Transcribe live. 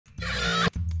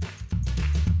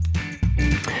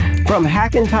From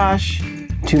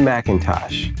Hackintosh to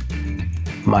Macintosh,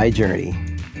 my journey.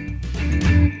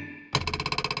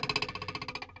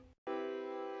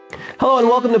 Hello and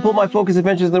welcome to Pull My Focus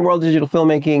Adventures in the World of Digital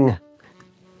Filmmaking.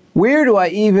 Where do I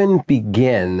even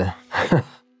begin?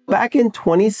 Back in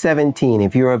 2017,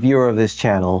 if you're a viewer of this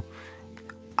channel,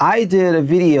 I did a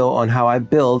video on how I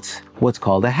built what's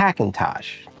called a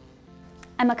Hackintosh.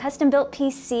 I'm a custom-built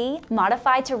PC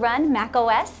modified to run Mac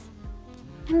OS.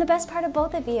 I'm the best part of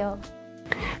both of you.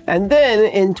 And then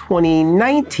in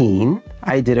 2019,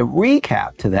 I did a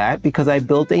recap to that because I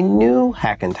built a new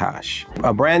Hackintosh,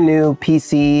 a brand new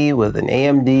PC with an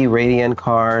AMD Radeon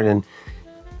card and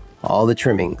all the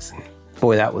trimmings.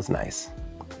 Boy, that was nice.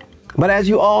 But as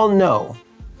you all know,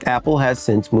 Apple has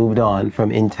since moved on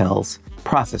from Intel's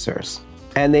processors,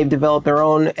 and they've developed their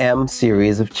own M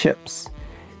series of chips,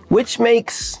 which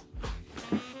makes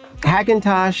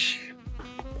Hackintosh,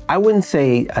 I wouldn't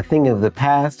say a thing of the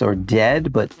past or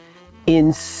dead, but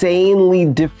insanely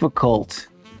difficult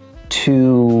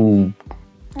to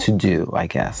do, I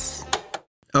guess.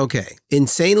 Okay,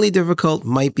 insanely difficult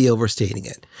might be overstating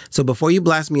it. So before you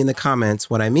blast me in the comments,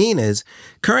 what I mean is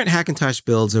current Hackintosh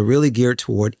builds are really geared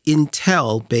toward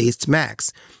Intel-based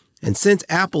Macs. And since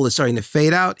Apple is starting to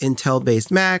fade out Intel-based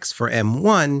Macs for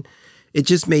M1, it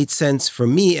just made sense for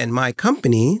me and my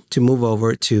company to move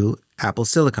over to Apple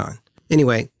Silicon.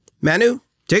 Anyway, Manu,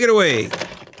 take it away.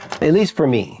 At least for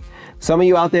me. Some of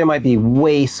you out there might be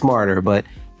way smarter, but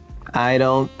I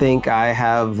don't think I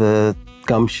have the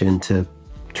gumption to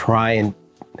try and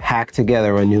hack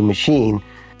together a new machine.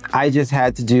 I just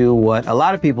had to do what a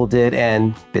lot of people did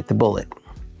and bit the bullet.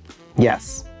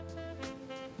 Yes,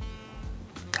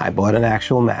 I bought an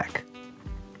actual Mac.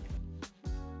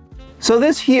 So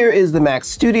this here is the Mac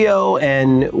Studio,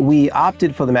 and we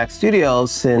opted for the Mac Studio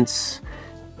since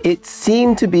it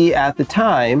seemed to be, at the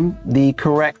time, the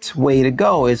correct way to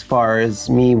go as far as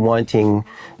me wanting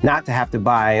not to have to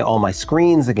buy all my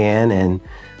screens again and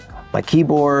my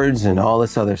keyboards and all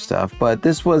this other stuff. But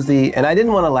this was and I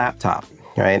didn't want a laptop,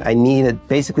 right? I needed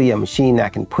basically a machine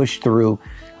that can push through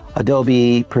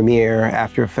Adobe, Premiere,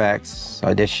 After Effects,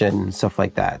 Audition, stuff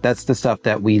like that. That's the stuff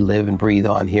that we live and breathe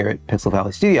on here at Pixel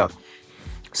Valley Studio.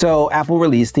 So Apple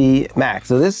released the Mac.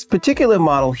 So this particular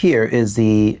model here is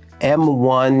the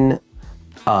M1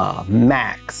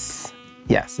 Max.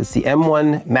 Yes, it's the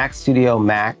M1 Mac Studio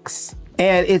Max.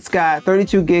 And it's got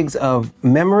 32 gigs of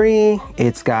memory.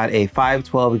 It's got a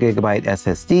 512 gigabyte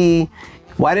SSD.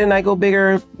 Why didn't I go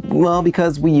bigger? Well,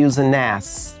 because we use a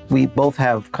NAS. We both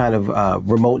have kind of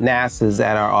remote NASs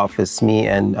at our office, me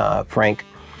and Frank.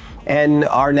 And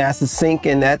our NASs sync,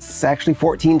 and that's actually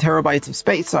 14 terabytes of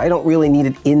space. So I don't really need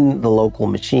it in the local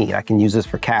machine. I can use this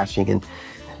for caching and,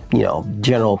 you know,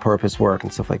 general purpose work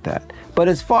and stuff like that. But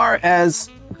as far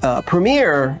as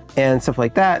Premiere and stuff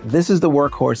like that, this is the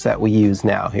workhorse that we use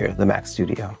now here, the Mac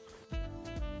Studio.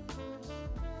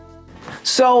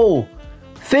 So,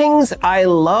 things I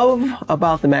love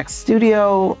about the Mac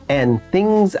Studio and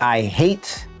things I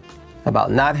hate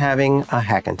about not having a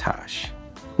Hackintosh.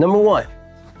 Number one,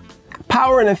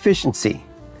 power and efficiency.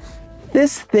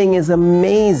 This thing is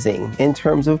amazing in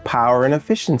terms of power and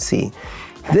efficiency.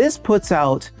 This puts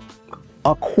out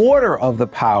a quarter of the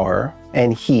power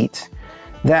and heat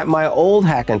that my old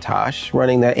Hackintosh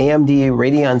running the AMD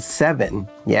Radeon 7,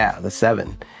 yeah, the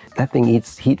 7. That thing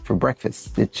eats heat for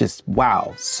breakfast. It's just,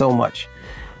 wow, so much.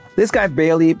 This guy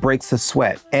barely breaks a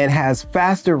sweat and has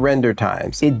faster render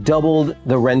times. It doubled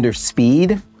the render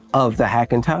speed of the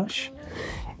Hackintosh.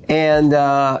 And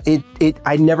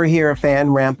I never hear a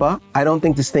fan ramp up. I don't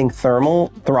think this thing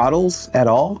thermal throttles at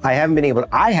all. I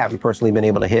haven't personally been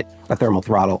able to hit a thermal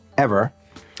throttle ever.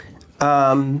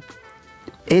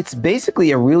 It's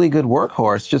basically a really good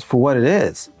workhorse just for what it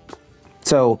is.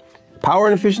 So power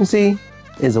and efficiency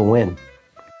is a win.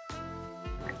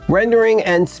 Rendering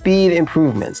and speed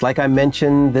improvements. Like I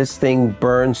mentioned, this thing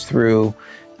burns through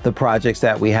the projects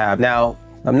that we have. Now,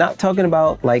 I'm not talking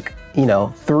about like, you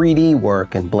know, 3D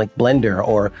work and Blender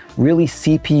or really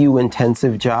CPU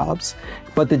intensive jobs,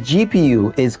 but the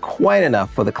GPU is quite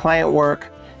enough for the client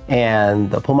work and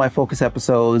the Pull My Focus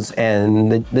episodes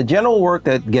and the general work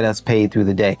that get us paid through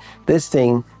the day. This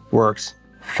thing works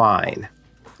fine.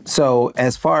 So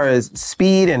as far as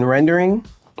speed and rendering,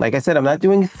 like I said, I'm not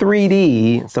doing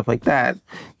 3D and stuff like that.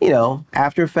 You know,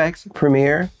 After Effects,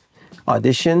 Premiere,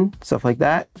 Audition, stuff like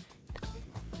that.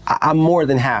 I'm more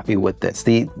than happy with this.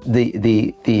 The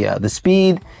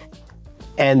speed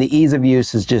and the ease of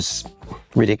use is just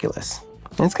ridiculous.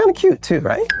 And it's kind of cute too,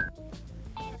 right?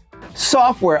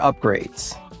 Software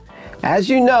upgrades. As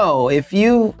you know, if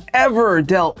you've ever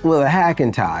dealt with a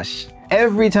Hackintosh,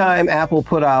 every time Apple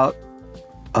put out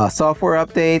a software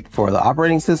update for the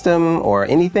operating system or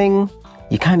anything,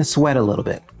 you kind of sweat a little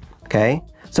bit, okay?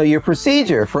 So your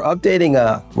procedure for updating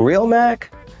a real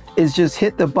Mac is just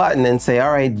hit the button and say,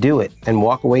 all right, do it, and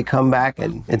walk away, come back,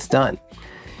 and it's done.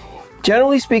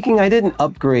 Generally speaking, I didn't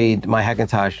upgrade my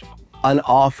Hackintosh an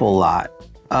awful lot.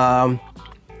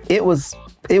 It was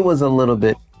a little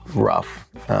bit rough.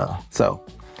 So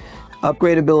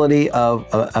upgradability of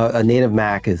a native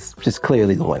Mac is just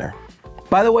clearly the winner.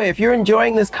 By the way, if you're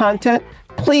enjoying this content,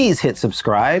 please hit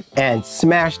subscribe and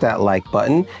smash that like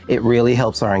button. It really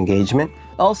helps our engagement.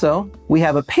 Also, we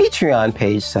have a Patreon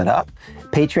page set up,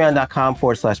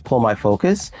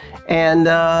 patreon.com/pullmyfocus, and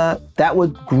that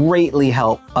would greatly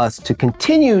help us to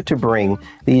continue to bring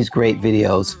these great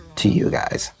videos to you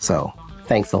guys. So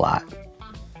thanks a lot.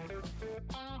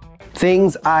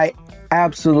 Things I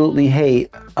absolutely hate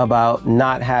about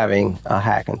not having a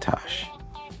Hackintosh.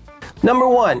 Number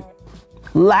one,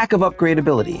 lack of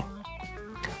upgradability.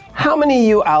 How many of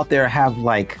you out there have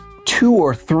like 2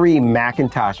 or 3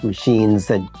 Macintosh machines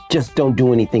that just don't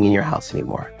do anything in your house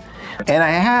anymore? And I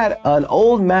had an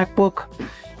old MacBook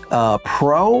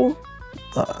Pro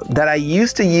that I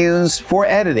used to use for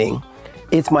editing.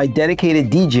 It's my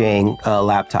dedicated DJing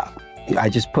laptop. I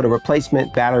just put a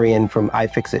replacement battery in from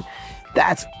iFixit.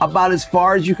 That's about as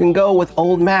far as you can go with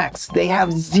old Macs. They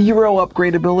have 0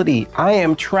 upgradability. I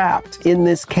am trapped in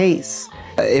this case.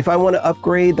 If I want to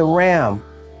upgrade the RAM,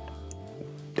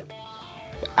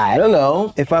 I don't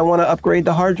know. If I want to upgrade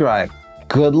the hard drive,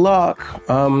 good luck.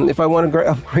 If I want to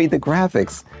upgrade the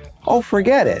graphics, oh,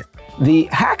 forget it. The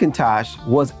Hackintosh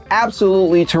was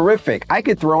absolutely terrific. I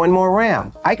could throw in more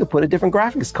RAM. I could put a different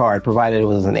graphics card, provided it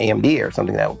was an AMD or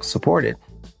something that was supported.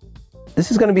 This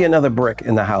is going to be another brick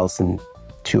in the house in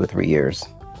 2 or 3 years.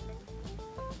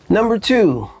 Number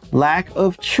 2, lack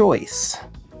of choice.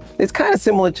 It's kind of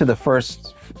similar to the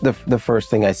first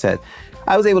thing I said.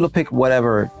 I was able to pick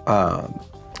whatever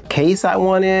case I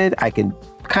wanted. I could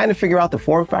kind of figure out the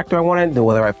form factor I wanted,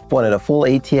 whether I wanted a full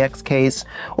ATX case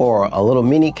or a little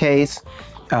mini case.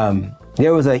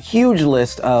 There was a huge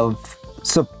list of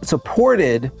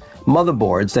supported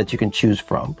motherboards that you can choose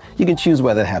from. You can choose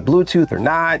whether it had Bluetooth or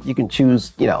not. You can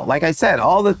choose, you know, like I said,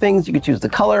 all the things. You can choose the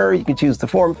color, you can choose the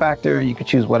form factor, you can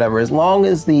choose whatever, as long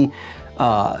as the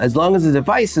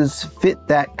devices fit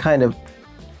that kind of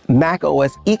Mac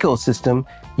OS ecosystem,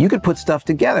 you could put stuff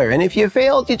together. And if you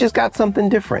failed, you just got something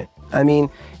different. I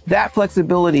mean, that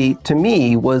flexibility to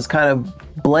me was kind of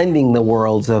blending the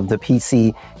worlds of the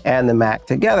PC and the Mac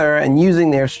together and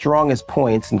using their strongest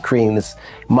points and creating this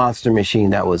monster machine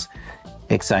that was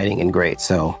exciting and great.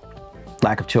 So,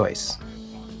 lack of choice.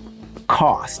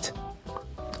 Cost.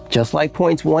 Just like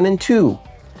points 1 and 2,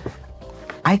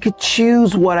 I could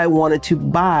choose what I wanted to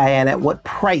buy and at what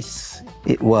price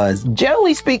it was.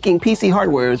 Generally speaking, PC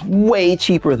hardware is way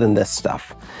cheaper than this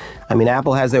stuff. I mean,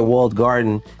 Apple has their walled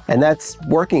garden, and that's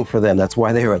working for them. That's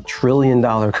why they're a $1 trillion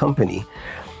company.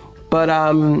 But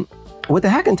with the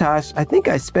Hackintosh, I think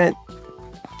I spent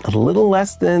a little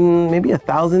less than maybe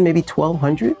 $1,000, maybe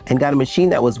 $1,200, and got a machine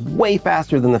that was way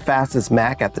faster than the fastest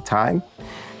Mac at the time.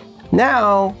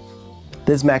 Now,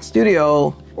 this Mac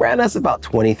Studio ran us about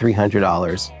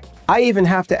 $2,300. I even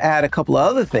have to add a couple of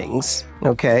other things,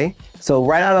 okay? So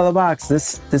right out of the box,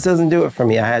 this doesn't do it for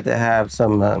me. I had to have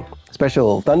some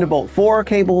special Thunderbolt 4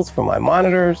 cables for my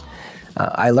monitors.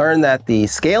 I learned that the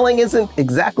scaling isn't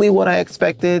exactly what I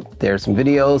expected. There's some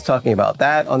videos talking about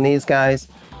that on these guys.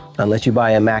 Unless you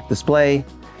buy a Mac display.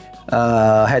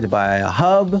 I had to buy a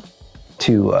hub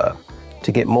to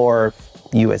get more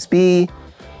USB.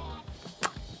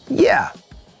 Yeah,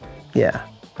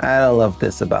 I don't love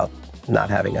this about not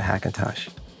having a Hackintosh.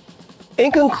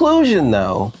 In conclusion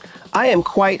though, I am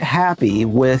quite happy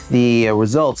with the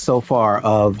results so far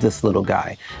of this little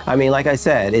guy. I mean, like I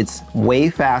said, it's way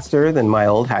faster than my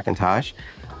old Hackintosh.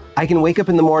 I can wake up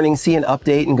in the morning, see an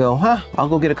update and go, I'll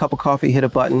go get a cup of coffee, hit a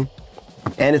button,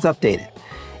 and it's updated.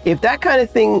 If that kind of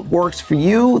thing works for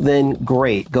you, then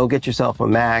great, go get yourself a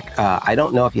Mac. I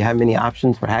don't know if you have many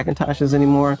options for Hackintoshes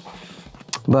anymore,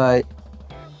 but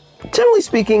generally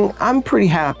speaking, I'm pretty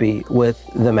happy with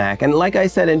the Mac. And like I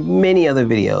said in many other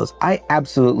videos, I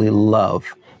absolutely love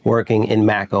working in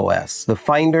Mac OS. The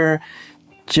Finder,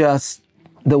 just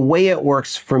the way it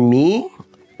works for me,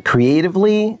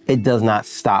 creatively, it does not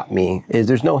stop me.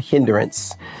 There's no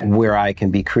hindrance where I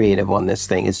can be creative on this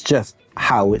thing. It's just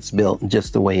how it's built,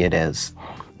 just the way it is.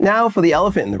 Now for the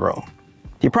elephant in the room.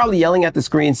 You're probably yelling at the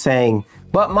screen saying,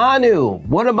 but Manu,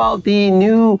 what about the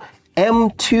new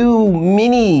M2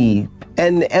 Mini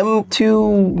and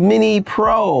M2 Mini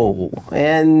Pro?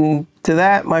 And to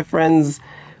that, my friends,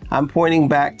 I'm pointing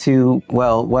back to,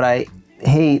 well, what I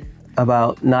hate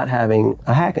about not having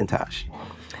a Hackintosh.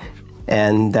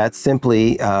 And that's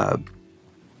simply,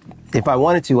 if I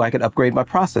wanted to, I could upgrade my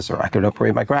processor, I could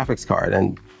upgrade my graphics card.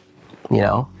 And, you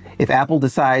know, if Apple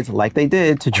decides, like they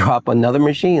did, to drop another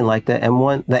machine like the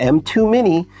M2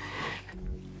 Mini,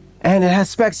 and it has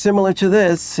specs similar to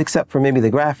this, except for maybe the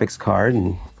graphics card,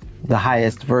 and the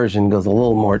highest version goes a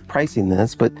little more pricey than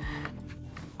this, but,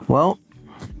 well,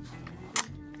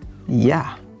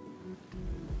 yeah.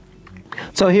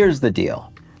 So here's the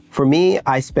deal. For me,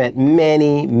 I spent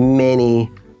many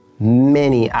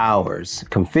hours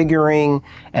configuring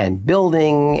and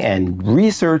building and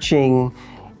researching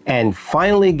and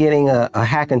finally getting a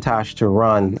Hackintosh to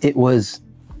run. It was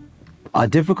a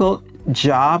difficult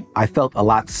job. I felt a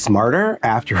lot smarter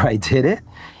after I did it.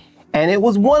 And it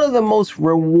was one of the most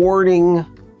rewarding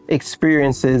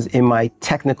experiences in my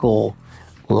technical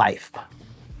life.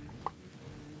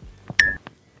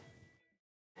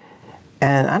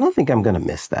 And I don't think I'm gonna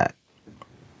miss that.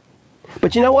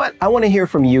 But you know what? I want to hear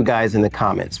from you guys in the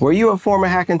comments. Were you a former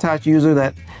Hackintosh user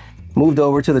that moved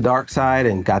over to the dark side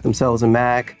and got themselves a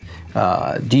Mac?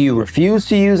 Do you refuse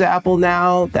to use Apple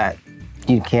now that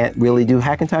you can't really do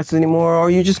Hackintoshes anymore? Or are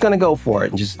you just gonna go for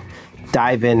it and just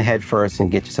dive in head first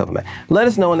and get yourself a Mac? Let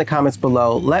us know in the comments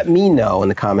below. Let me know in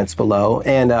the comments below.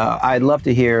 And I'd love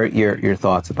to hear your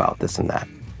thoughts about this and that.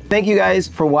 Thank you guys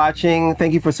for watching.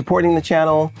 Thank you for supporting the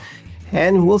channel.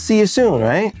 And we'll see you soon,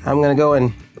 right? I'm gonna go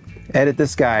and edit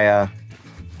this guy.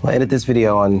 I'll edit this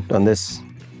video on this.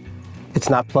 It's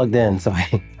not plugged in, so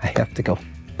I have to go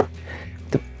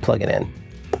to plug it in.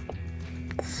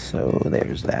 So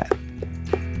there's that.